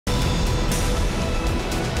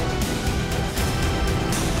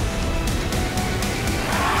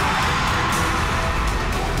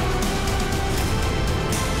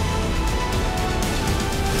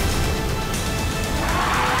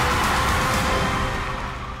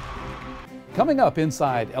Coming up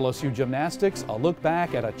inside LSU Gymnastics, a look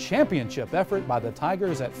back at a championship effort by the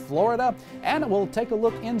Tigers at Florida, and we'll take a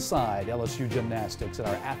look inside LSU Gymnastics at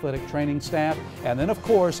our athletic training staff, and then of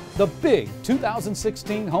course the big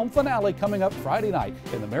 2016 home finale coming up Friday night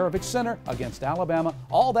in the Maravich Center against Alabama.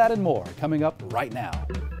 All that and more coming up right now.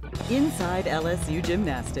 Inside LSU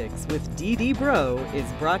Gymnastics with Dee Breaux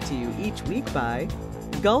is brought to you each week by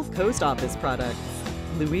Gulf Coast Office Products,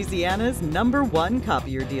 Louisiana's #1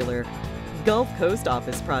 copier dealer. Gulf Coast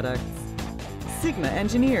Office Products. Sigma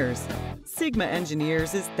Engineers. Sigma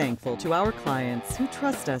Engineers is thankful to our clients who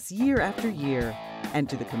trust us year after year, and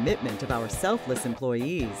to the commitment of our selfless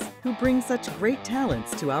employees who bring such great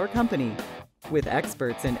talents to our company. With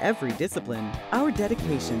experts in every discipline, our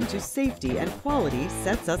dedication to safety and quality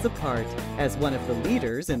sets us apart as one of the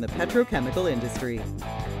leaders in the petrochemical industry.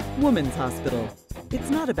 Women's Hospital. It's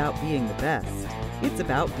not about being the best. It's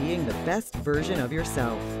about being the best version of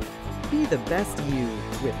yourself. Be the best you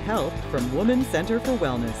with help from Women's Center for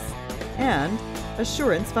Wellness. And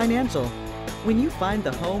Assurance Financial. When you find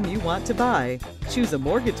the home you want to buy, choose a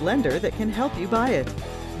mortgage lender that can help you buy it.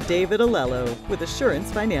 David Alello with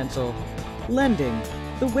Assurance Financial. Lending,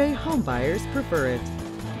 the way home buyers prefer it.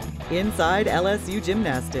 Inside LSU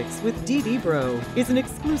Gymnastics with Dee Breaux is an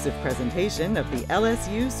exclusive presentation of the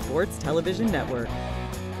LSU Sports Television Network.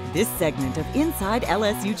 This segment of Inside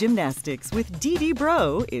LSU Gymnastics with Dee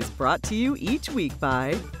Breaux is brought to you each week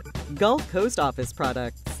by Gulf Coast Office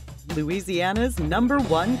Products, Louisiana's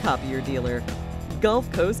 #1 copier dealer.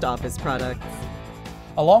 Gulf Coast Office Products.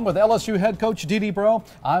 Along with LSU head coach Dee Breaux,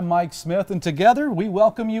 I'm Mike Smith, and together we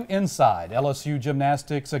welcome you inside LSU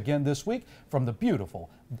Gymnastics again this week from the beautiful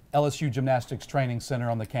LSU Gymnastics Training Center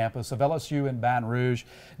on the campus of LSU in Baton Rouge.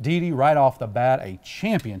 Dee, right off the bat, a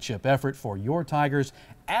championship effort for your Tigers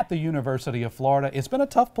at the University of Florida. It's been a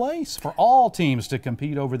tough place for all teams to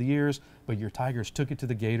compete over the years, but your Tigers took it to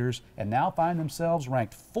the Gators and now find themselves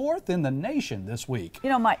ranked 4th in the nation this week. You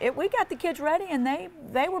know, Mike, we got the kids ready, and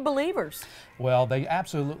they were believers. Well, they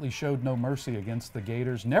absolutely showed no mercy against the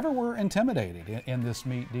Gators, never were intimidated in this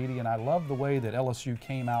meet, Dee, and I love the way that LSU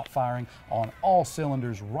came out firing on all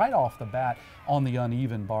cylinders right off the bat on the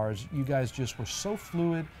uneven bars. You guys just were so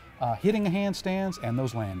fluid, hitting the handstands and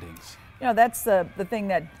those landings. You know, that's the thing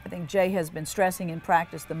that I think Jay has been stressing in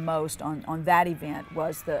practice the most on that event,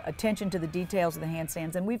 was the attention to the details of the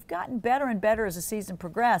handstands. And we've gotten better and better as the season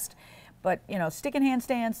progressed. But, you know, sticking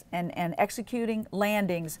handstands and executing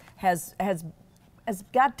landings has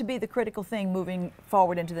got to be the critical thing moving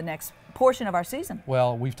forward into the next portion of our season.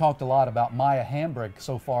 Well, we've talked a lot about Maya Hambrick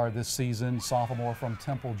so far this season, sophomore from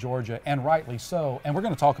Temple, Georgia, and rightly so. And we're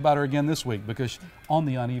going to talk about her again this week because on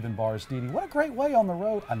the uneven bars, Dee, what a great way on the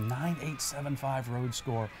road, a 9.875 road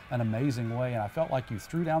score, an amazing way. And I felt like you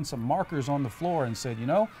threw down some markers on the floor and said, you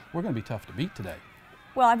know, we're going to be tough to beat today.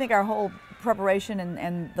 Well, I think our whole preparation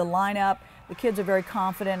and the lineup, the kids are very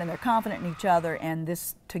confident, and they're confident in each other, and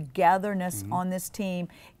this togetherness on this team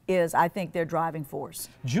is, I think, their driving force.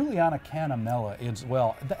 Juliana Canamella is,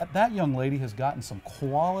 well, that young lady has gotten some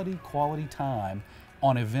quality time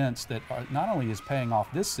on events that are not only is paying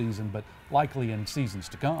off this season, but likely in seasons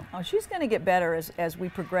to come. Oh, she's going to get better as we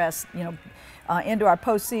progress, you know, into our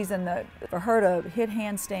postseason. For her to hit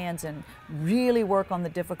handstands and really work on the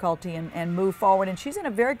difficulty and move forward, and she's in a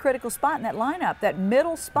very critical spot in that lineup. That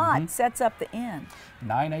middle spot sets up the end.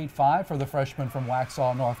 9.85 for the freshman from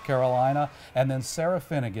Waxhaw, North Carolina, and then Sarah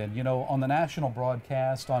Finnegan. You know, on the national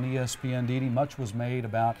broadcast on ESPN, Dee, much was made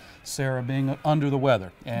about Sarah being under the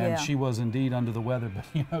weather, and she was indeed under the weather. But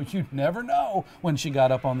you know, you'd never know when she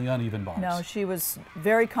got up on the uneven bars. No, she was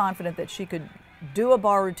very confident that she could do a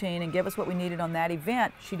bar routine and give us what we needed on that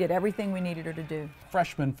event. She did everything we needed her to do.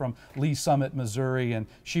 Freshman from Lee Summit, Missouri, and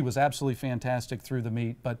she was absolutely fantastic through the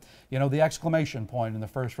meet. But, you know, the exclamation point in the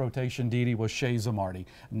first rotation, Dee, was Shea Zamardi.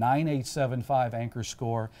 9.875 anchor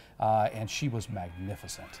score, and she was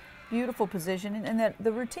magnificent. Beautiful position, and that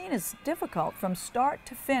the routine is difficult from start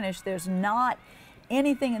to finish. There's not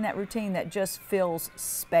anything in that routine that just fills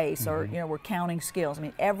space or, you know, we're counting skills. I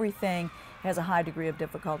mean, everything has a high degree of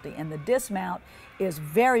difficulty, and the dismount is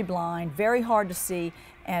very blind, very hard to see,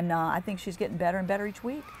 and I think she's getting better and better each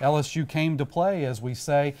week. LSU came to play, as we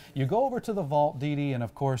say. You go over to the vault, Dee, and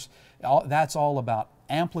of course, that's all about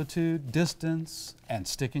amplitude, distance, and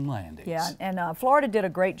sticking landings. Yeah, and Florida did a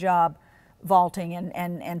great job vaulting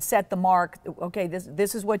and set the mark. Okay,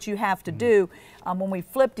 this is what you have to do. When we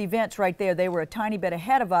flipped events right there, they were a tiny bit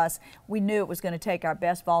ahead of us. We knew it was going to take our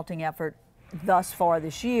best vaulting effort thus far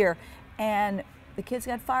this year, and the kids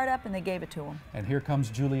got fired up and they gave it to them. And here comes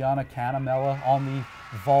Juliana Canamella on the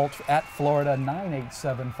vault at Florida,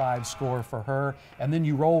 9.875 score for her. And then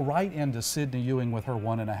you roll right into Sydney Ewing with her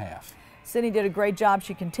 1.5. Sydney did a great job.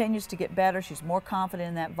 She continues to get better. She's more confident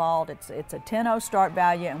in that vault. It's a 10.0 start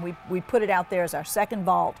value, and we put it out there as our second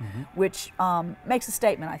vault, which makes a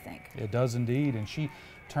statement, I think. It does indeed, and she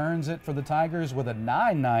turns it for the Tigers with a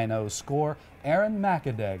 9.90 score. Erin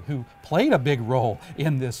McAdeg, who played a big role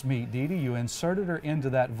in this meet, Dee Dee, you inserted her into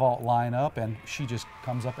that vault lineup, and she just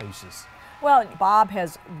comes up aces. Well, Bob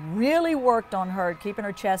has really worked on her, keeping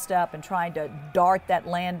her chest up and trying to dart that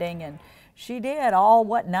landing, and she did all,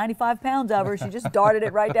 95 pounds of her. She just darted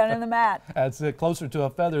it right down in the mat. That's it, closer to a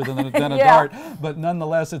feather than a dart. But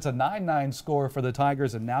nonetheless, it's a 9.9 score for the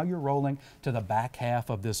Tigers, and now you're rolling to the back half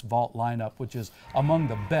of this vault lineup, which is among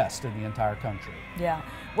the best in the entire country. Yeah.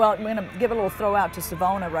 Well, I'm going to give a little throw out to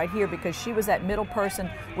Savona right here because she was that middle person.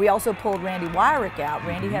 We also pulled Randy Wyrick out.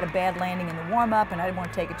 Randy had a bad landing in the warm-up, and I didn't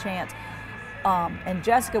want to take a chance. And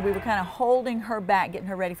Jessica, we were kind of holding her back, getting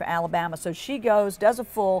her ready for Alabama. So she goes, does a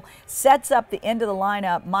full, sets up the end of the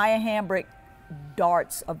lineup. Maya Hambrick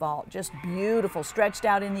darts a vault, just beautiful, stretched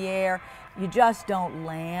out in the air. You just don't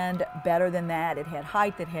land better than that. It had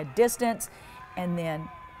height, it had distance, and then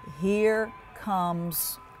here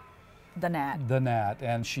comes the Nat. The Nat,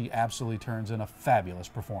 and she absolutely turns in a fabulous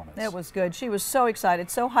performance. It was good. She was so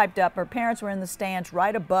excited, so hyped up. Her parents were in the stands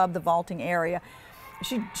right above the vaulting area.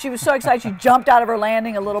 She was so excited she jumped out of her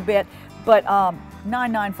landing a little bit, but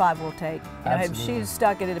 9.95 we'll take. If she'd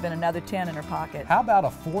stuck it, it'd have been another 10 in her pocket. How about a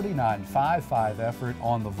 49.55 effort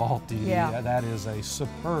on the vault, Dee Dee? Yeah. That is a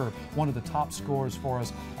superb, one of the top scores for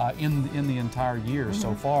us in the entire year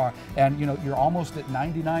so far. And you know, you're almost at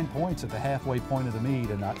 99 points at the halfway point of the meet,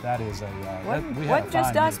 and that is a wasn't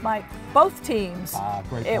just us, Mike. Both teams.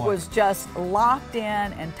 Great it point. was just locked in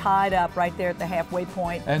and tied up right there at the halfway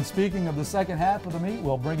point. And speaking of the second half of the meet,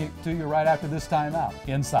 we'll bring it to you right after this timeout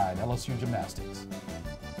inside LSU Gymnastics.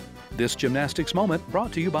 This gymnastics moment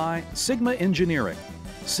brought to you by Sigma Engineering.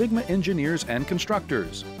 Sigma engineers and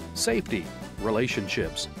constructors. Safety,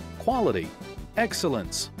 relationships, quality,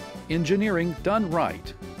 excellence. Engineering done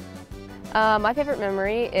right. My favorite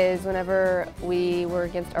memory is whenever we were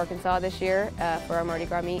against Arkansas this year for our Mardi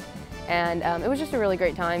Gras meet. And it was just a really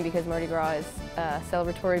great time because Mardi Gras is a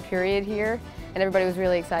celebratory period here, and everybody was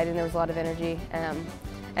really excited and there was a lot of energy. And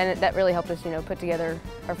that really helped us, put together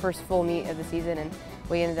our first full meet of the season, and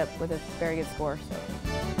we ended up with a very good score. So.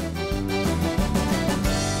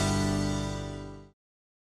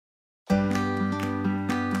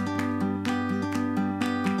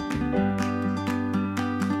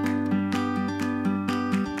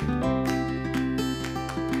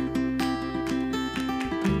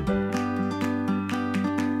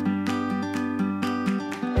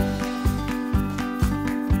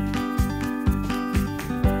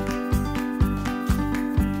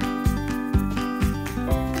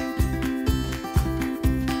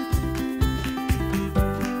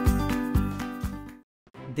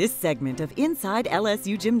 This segment of Inside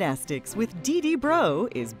LSU Gymnastics with Dee Dee Breaux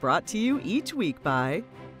is brought to you each week by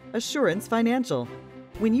Assurance Financial.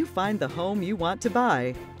 When you find the home you want to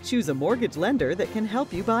buy, choose a mortgage lender that can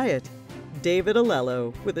help you buy it. David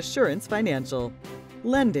Alello with Assurance Financial.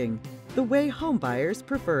 Lending, the way home buyers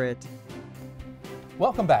prefer it.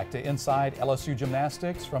 Welcome back to Inside LSU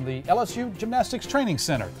Gymnastics from the LSU Gymnastics Training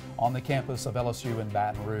Center on the campus of LSU in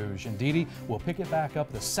Baton Rouge. And Dee Dee, we'll pick it back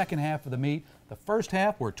up the second half of the meet. The first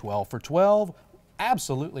half, we're 12 for 12,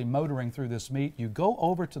 absolutely motoring through this meet. You go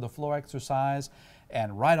over to the floor exercise,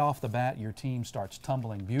 and right off the bat, your team starts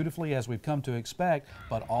tumbling beautifully, as we've come to expect,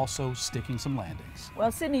 but also sticking some landings.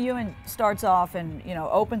 Well, Sydney Ewing starts off and,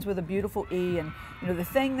 opens with a beautiful E. And, the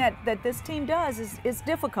thing that this team does is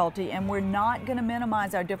difficulty, and we're not going to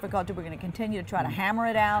minimize our difficulty. We're going to continue to try to hammer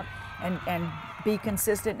it out and be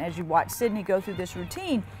consistent. And as you watch Sydney go through this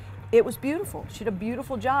routine, it was beautiful. She did a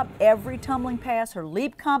beautiful job. Every tumbling pass, her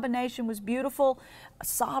leap combination was beautiful.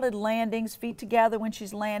 Solid landings, feet together when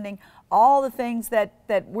she's landing. All the things that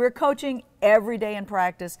we're coaching every day in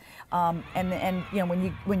practice. And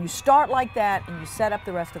when you start like that and you set up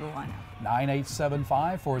the rest of the lineup.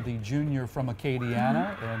 9.875 for the junior from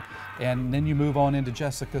Acadiana, and then you move on into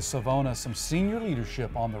Jessica Savona, some senior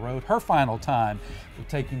leadership on the road. Her final time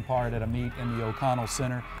taking part at a meet in the O'Connell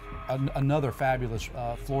Center. Another fabulous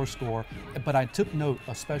floor score, but I took note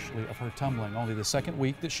especially of her tumbling. Only the second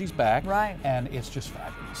week that she's back, right? And it's just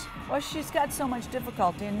fabulous. Well, she's got so much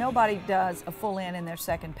difficulty, and nobody does a full in their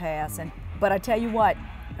second pass. But I tell you what,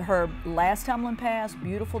 her last tumbling pass,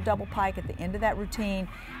 beautiful double pike at the end of that routine.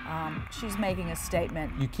 She's making a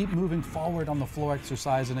statement. You keep moving forward on the floor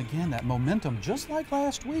exercise, and again, that momentum, just like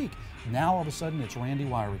last week. Now all of a sudden it's Randy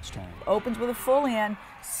Wyrick's turn. Opens with a full in,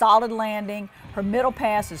 solid landing. Her middle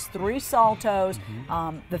pass is 3 saltos.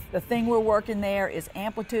 The thing we're working there is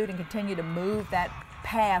amplitude and continue to move that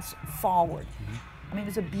pass forward. I mean,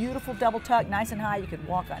 it's a beautiful double tuck, nice and high. You could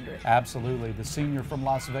walk under it. Absolutely. The senior from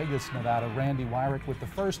Las Vegas, Nevada, Randy Wyrick, with the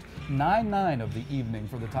first 9-9 of the evening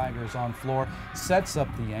for the Tigers on floor, sets up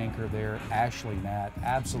the anchor there. Ashley Nat,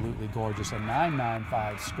 absolutely gorgeous. A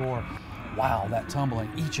 9.95 score. Wow, that tumbling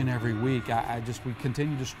each and every week. We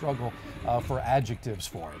continue to struggle for adjectives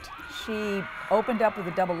for it. She opened up with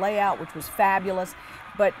a double layout, which was fabulous.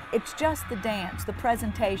 But it's just the dance, the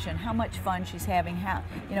presentation, how much fun she's having. How,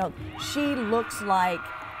 you know, she looks like,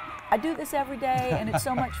 I do this every day and it's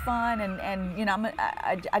so much fun, and you know,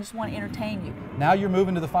 I just want to entertain you. Now you're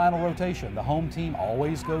moving to the final rotation. The home team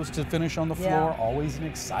always goes to finish on the floor, always an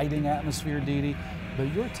exciting atmosphere, Dee Dee.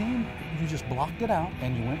 But your team, you just blocked it out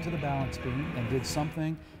and you went to the balance beam and did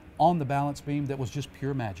something on the balance beam that was just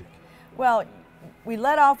pure magic. Well, we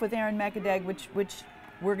led off with Erin Mekadeg, which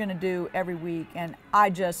we're going to do every week, and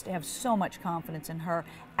I just have so much confidence in her.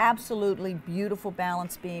 Absolutely beautiful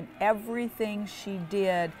balance beam. Everything she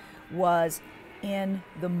did was in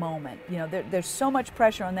the moment. You know, there's so much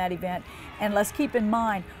pressure on that event, and let's keep in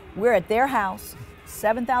mind, we're at their house,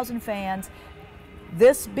 7,000 fans.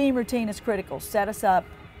 This beam routine is critical. Set up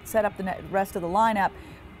the rest of the lineup.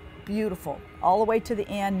 Beautiful. All the way to the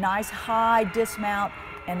end, nice high dismount,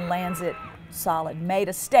 and lands it solid. Made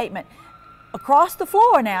a statement. Across the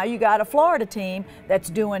floor now, you got a Florida team that's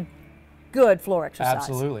doing good floor exercise.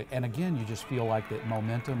 Absolutely. And again, you just feel like that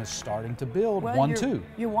momentum is starting to build. Well, 1-2.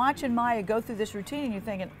 You're watching Maya go through this routine and you're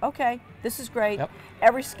thinking, okay, this is great.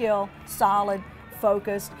 Every skill, solid,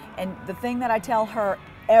 focused. And the thing that I tell her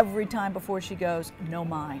every time before she goes, no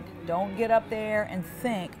mind. Don't get up there and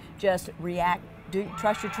think, just react.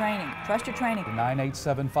 Trust your training. Trust your training.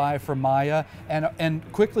 9.875 for Maya.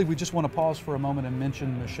 And quickly, we just want to pause for a moment and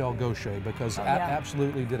mention Michelle Gaucher, because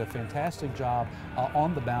absolutely did a fantastic job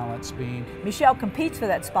on the balance beam. Michelle competes for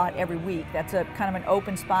that spot every week. That's a kind of an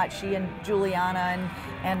open spot. She and Juliana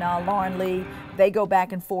and Lauren Lee, they go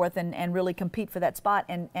back and forth and really compete for that spot.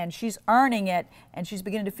 And she's earning it, and she's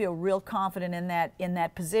beginning to feel real confident in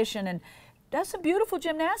that position. And does some beautiful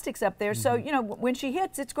gymnastics up there, so you know, when she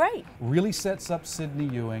hits, it's great. Really sets up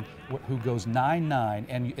Sydney Ewing, who goes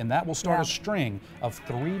 9-9, and that will start a string of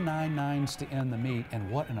 3 9-9s to end the meet.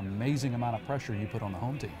 And what an amazing amount of pressure you put on the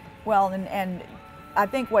home team. Well, and I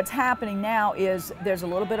think what's happening now is there's a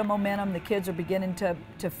little bit of momentum. The kids are beginning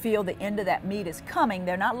to feel the end of that meet is coming.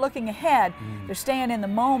 They're not looking ahead. They're staying in the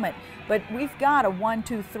moment. But we've got a 1,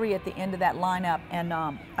 2, 3 at the end of that lineup, and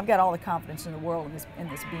I've got all the confidence in the world in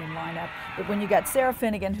this beam lineup. But when you got Sarah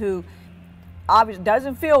Finnegan, who obviously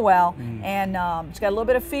doesn't feel well, and she's got a little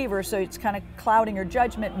bit of fever, so it's kind of clouding her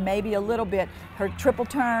judgment maybe a little bit. Her triple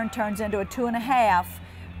turn turns into a 2.5.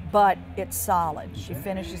 But it's solid. She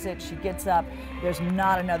finishes it, she gets up. There's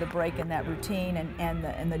not another break in that routine,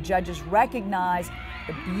 and the judges recognize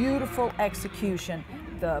the beautiful execution,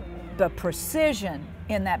 the precision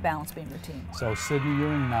in that balance beam routine. So Sydney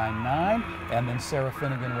Ewing 9-9, and then Sarah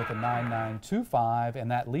Finnegan with a 9.925,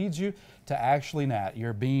 and that leads you to Ashley Nat,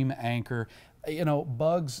 your beam anchor. You know,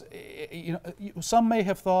 Bugs, you know, some may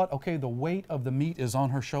have thought, okay, the weight of the meet is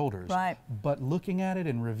on her shoulders. Right. But looking at it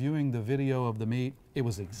and reviewing the video of the meet, it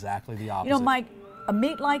was exactly the opposite. You know, Mike, a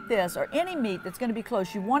meet like this, or any meet that's going to be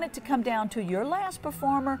close, you want it to come down to your last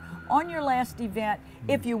performer on your last event.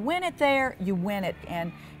 If you win it there, you win it.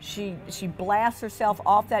 And she blasts herself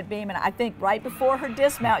off that beam, and I think right before her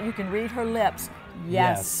dismount, you can read her lips.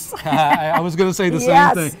 Yes. I was going to say the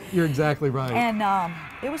same thing. You're exactly right. And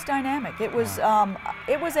it was dynamic. It was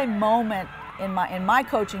a moment in my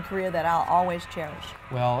coaching career that I'll always cherish.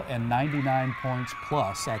 Well, and 99 points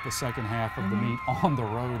plus at the second half of the meet on the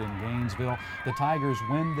road in Gainesville. The Tigers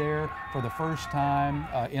win there for the first time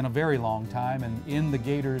in a very long time, and in the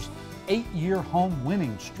Gators' 8-year home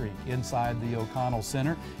winning streak inside the O'Connell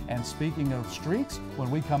Center. And speaking of streaks,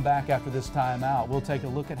 when we come back after this timeout, we'll take a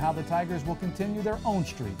look at how the Tigers will continue their own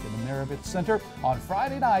streak in the Maravich Center on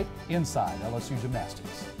Friday night inside LSU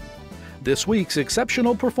Gymnastics. This week's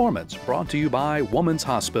exceptional performance brought to you by Woman's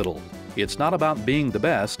Hospital. It's not about being the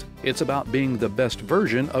best, it's about being the best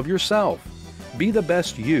version of yourself. Be the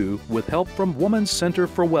best you with help from Women's Center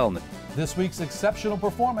for Wellness. This week's exceptional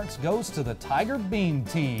performance goes to the Tiger Bean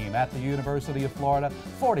team at the University of Florida,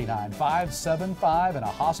 49-5, in a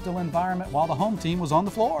hostile environment while the home team was on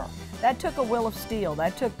the floor. That took a will of steel.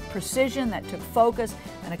 That took precision, that took focus,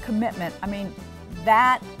 and a commitment. I mean,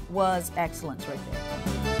 that was excellence right there.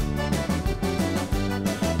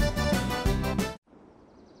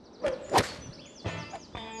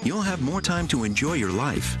 You'll have more time to enjoy your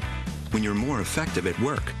life when you're more effective at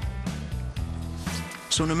work.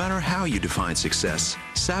 So no matter how you define success,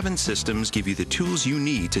 Savin Systems give you the tools you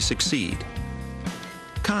need to succeed.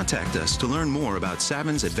 Contact us to learn more about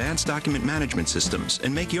Savin's advanced document management systems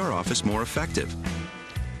and make your office more effective.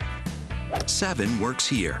 Savin works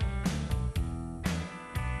here.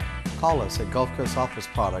 Call us at Gulf Coast Office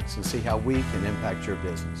Products and see how we can impact your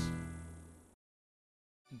business.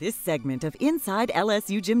 This segment of Inside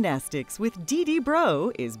LSU Gymnastics with Dee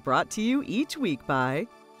Breaux is brought to you each week by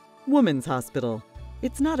Women's Hospital.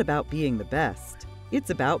 It's not about being the best. It's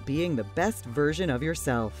about being the best version of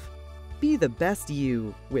yourself. Be the best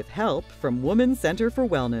you with help from Women's Center for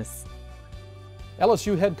Wellness.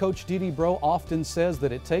 LSU head coach Dee Breaux often says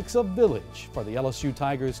that it takes a village for the LSU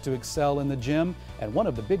Tigers to excel in the gym, and one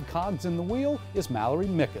of the big cogs in the wheel is Mallory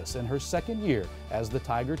Mickus in her second year as the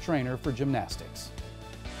Tiger trainer for gymnastics.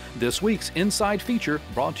 This week's Inside feature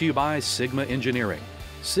brought to you by Sigma Engineering.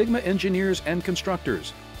 Sigma engineers and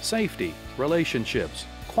constructors. Safety, relationships,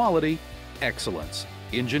 quality, excellence.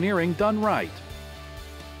 Engineering done right.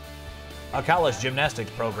 A college gymnastics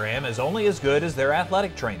program is only as good as their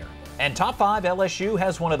athletic trainer. And Top 5 LSU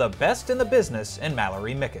has one of the best in the business in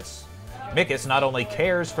Mallory Mickus. Mickus not only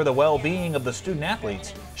cares for the well-being of the student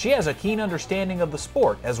athletes, she has a keen understanding of the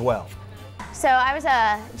sport as well. So I was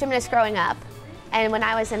a gymnast growing up, and when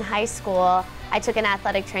I was in high school, I took an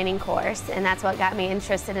athletic training course, and that's what got me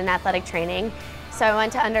interested in athletic training. So I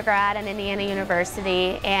went to undergrad at Indiana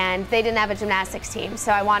University, and they didn't have a gymnastics team.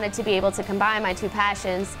 So I wanted to be able to combine my two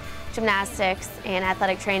passions, gymnastics and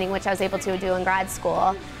athletic training, which I was able to do in grad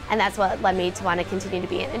school. And that's what led me to want to continue to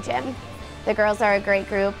be in a gym. The girls are a great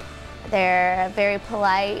group. They're very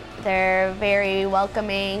polite, they're very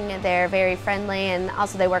welcoming, they're very friendly, and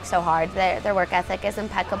also they work so hard. Their work ethic is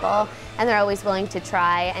impeccable, and they're always willing to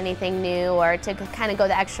try anything new or to kind of go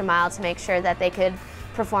the extra mile to make sure that they could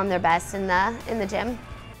perform their best in the gym.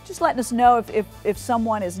 Just letting us know if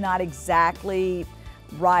someone is not exactly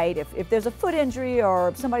right, if there's a foot injury or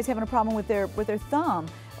if somebody's having a problem with their thumb,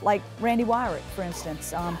 like Randy Wyrick, for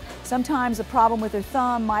instance. Sometimes a problem with her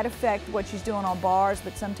thumb might affect what she's doing on bars,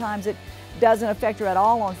 but sometimes it doesn't affect her at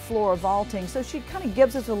all on floor or vaulting. So she kind of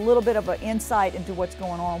gives us a little bit of an insight into what's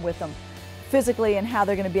going on with them physically and how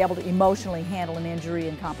they're going to be able to emotionally handle an injury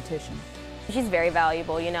in competition. She's very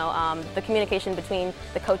valuable, you know, the communication between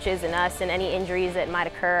the coaches and us and any injuries that might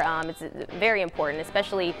occur, it's very important,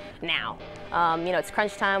 especially now. You know, it's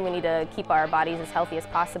crunch time, we need to keep our bodies as healthy as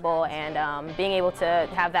possible, and being able to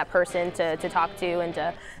have that person to talk to and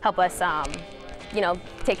to help us, you know,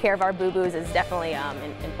 take care of our boo-boos is definitely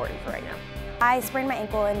important for right now. I sprained my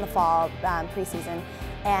ankle in the fall, preseason.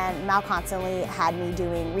 And Mal constantly had me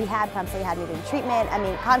doing rehab, constantly had me doing treatment. I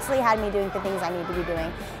mean, constantly had me doing the things I need to be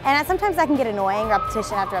doing. And sometimes that can get annoying,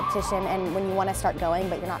 repetition after repetition, and when you want to start going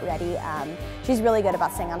but you're not ready, she's really good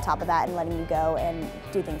about staying on top of that and letting you go and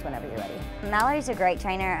do things whenever you're ready. Mallory's a great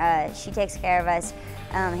trainer. She takes care of us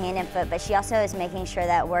hand and foot, but she also is making sure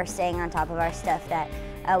that we're staying on top of our stuff, that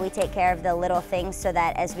we take care of the little things so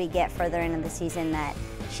that as we get further into the season that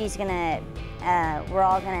she's gonna, we're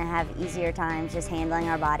all gonna have easier times just handling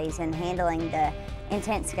our bodies and handling the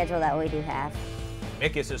intense schedule that we do have.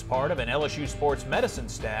 Mickus is part of an LSU sports medicine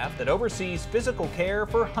staff that oversees physical care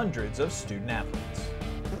for hundreds of student athletes.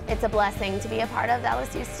 It's a blessing to be a part of the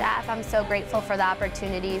LSU staff. I'm so grateful for the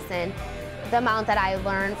opportunities, and the amount that I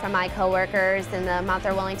learned from my coworkers and the amount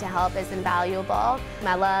they're willing to help is invaluable.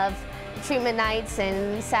 I love treatment nights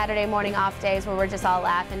and Saturday morning off days where we're just all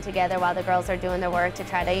laughing together while the girls are doing their work to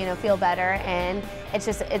try to, you know, feel better, and it's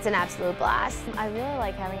an absolute blast. I really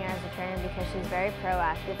like having her as a trainer because she's very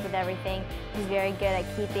proactive with everything. She's very good at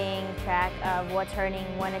keeping track of what's hurting,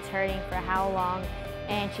 when it's hurting, for how long,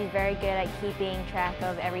 and she's very good at keeping track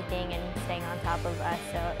of everything and staying on top of us,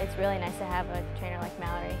 so it's really nice to have a trainer like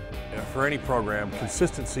Mallory. For any program,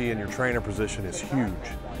 consistency in your trainer position is huge.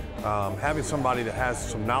 Having somebody that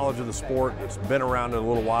has some knowledge of the sport, that's been around it a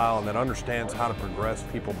little while, and that understands how to progress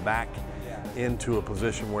people back into a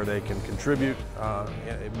position where they can contribute.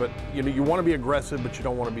 But you want to be aggressive, but you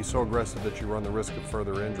don't want to be so aggressive that you run the risk of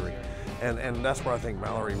further injury. And that's where I think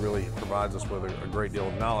Mallory really provides us with a great deal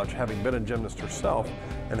of knowledge. Having been a gymnast herself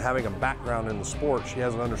and having a background in the sport, she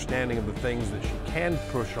has an understanding of the things that she can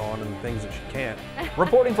push on and the things that she can't.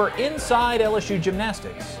 Reporting for Inside LSU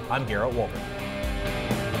Gymnastics, I'm Garrett Walker.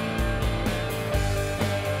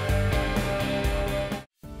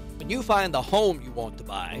 When you find the home you want to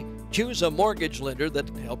buy, choose a mortgage lender that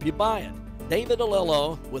can help you buy it. David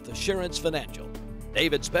Alello with Assurance Financial.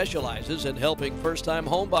 David specializes in helping first-time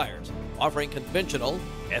home buyers, offering conventional,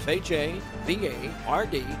 FHA, VA,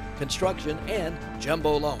 RD, construction, and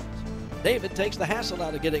jumbo loans. David takes the hassle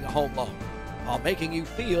out of getting a home loan while making you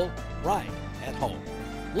feel right at home.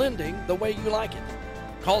 Lending the way you like it.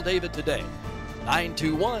 Call David today,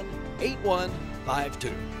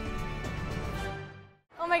 921-8152.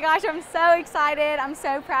 Oh my gosh, I'm so excited. I'm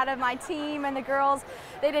so proud of my team and the girls.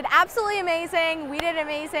 They did absolutely amazing. We did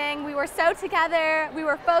amazing. We were so together. We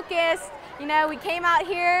were focused. You know, we came out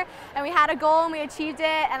here and we had a goal and we achieved it,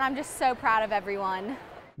 and I'm just so proud of everyone.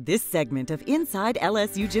 This segment of Inside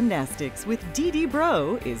LSU Gymnastics with Dee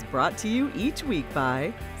Breaux is brought to you each week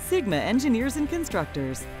by Sigma Engineers and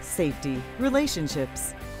Constructors. Safety,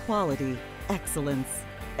 relationships, quality, excellence.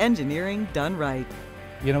 Engineering done right.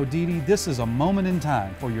 You know, Dee, this is a moment in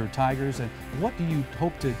time for your Tigers, and what do you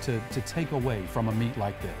hope to take away from a meet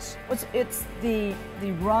like this? It's the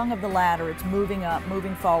rung of the ladder. It's moving up,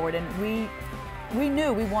 moving forward, and we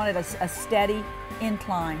knew we wanted a steady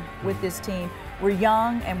incline with this team. We're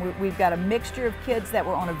young, and we've got a mixture of kids that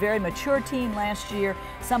were on a very mature team last year.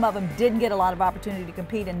 Some of them didn't get a lot of opportunity to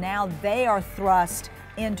compete, and now they are thrust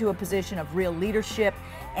into a position of real leadership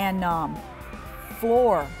and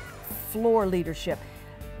floor leadership.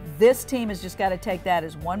 This team has just got to take that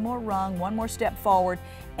as one more rung, one more step forward,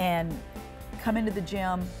 and come into the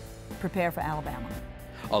gym, prepare for Alabama.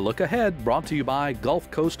 A look ahead brought to you by Gulf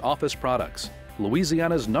Coast Office Products,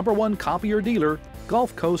 Louisiana's #1 copier dealer,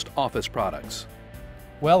 Gulf Coast Office Products.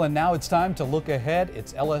 Well, and now it's time to look ahead.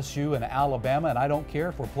 It's LSU and Alabama, and I don't care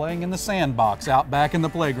if we're playing in the sandbox out back in the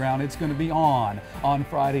playground. It's going to be on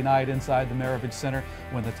Friday night inside the Maravich Center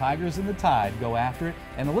when the Tigers and the Tide go after it.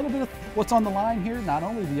 And a little bit of what's on the line here, not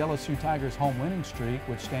only the LSU Tigers home winning streak,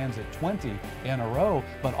 which stands at 20 in a row,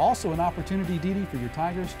 but also an opportunity, Dee, for your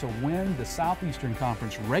Tigers to win the Southeastern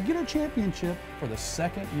Conference regular championship for the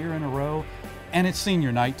second year in a row. And it's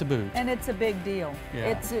senior night to boot. And it's a big deal.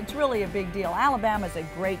 Yeah. It's really a big deal. Alabama's a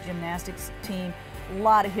great gymnastics team, a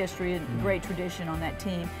lot of history and great tradition on that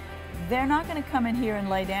team. They're not going to come in here and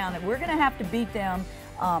lay down. We're going to have to beat them,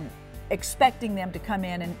 expecting them to come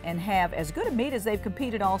in and have as good a meet as they've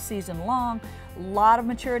competed all season long. A lot of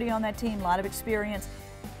maturity on that team, a lot of experience.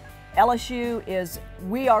 LSU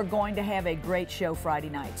we are going to have a great show Friday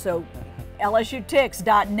night. So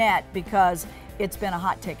LSUTix.net, because it's been a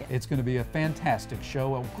hot ticket. It's going to be a fantastic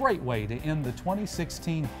show, a great way to end the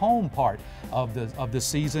 2016 home part of the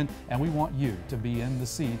season, and we want you to be in the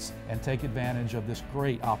seats and take advantage of this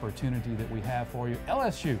great opportunity that we have for you.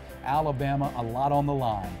 LSU, Alabama, a lot on the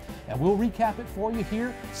line. And we'll recap it for you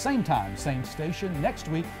here, same time, same station, next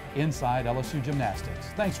week inside LSU Gymnastics.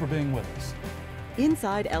 Thanks for being with us.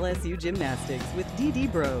 Inside LSU Gymnastics with Dee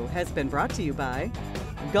Breaux has been brought to you by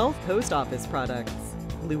Gulf Coast Office Products,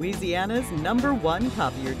 Louisiana's #1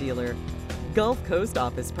 copier dealer, Gulf Coast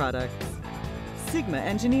Office Products. Sigma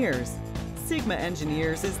Engineers. Sigma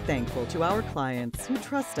Engineers is thankful to our clients who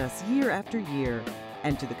trust us year after year,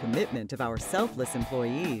 and to the commitment of our selfless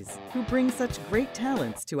employees who bring such great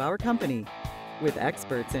talents to our company. With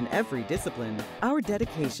experts in every discipline, our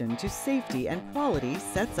dedication to safety and quality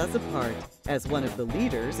sets us apart as one of the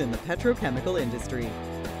leaders in the petrochemical industry.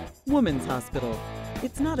 Women's Hospital.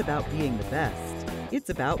 It's not about being the best. It's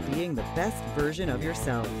about being the best version of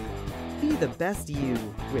yourself. Be the best you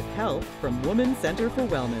with help from Women's Center for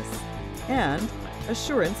Wellness. And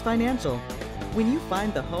Assurance Financial. When you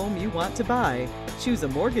find the home you want to buy, choose a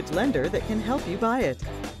mortgage lender that can help you buy it.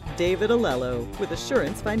 David Alello with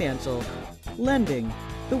Assurance Financial. Lending,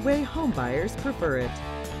 the way home buyers prefer it.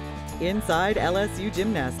 Inside LSU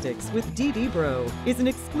Gymnastics with Dee Breaux is an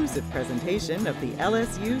exclusive presentation of the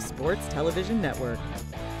LSU Sports Television Network.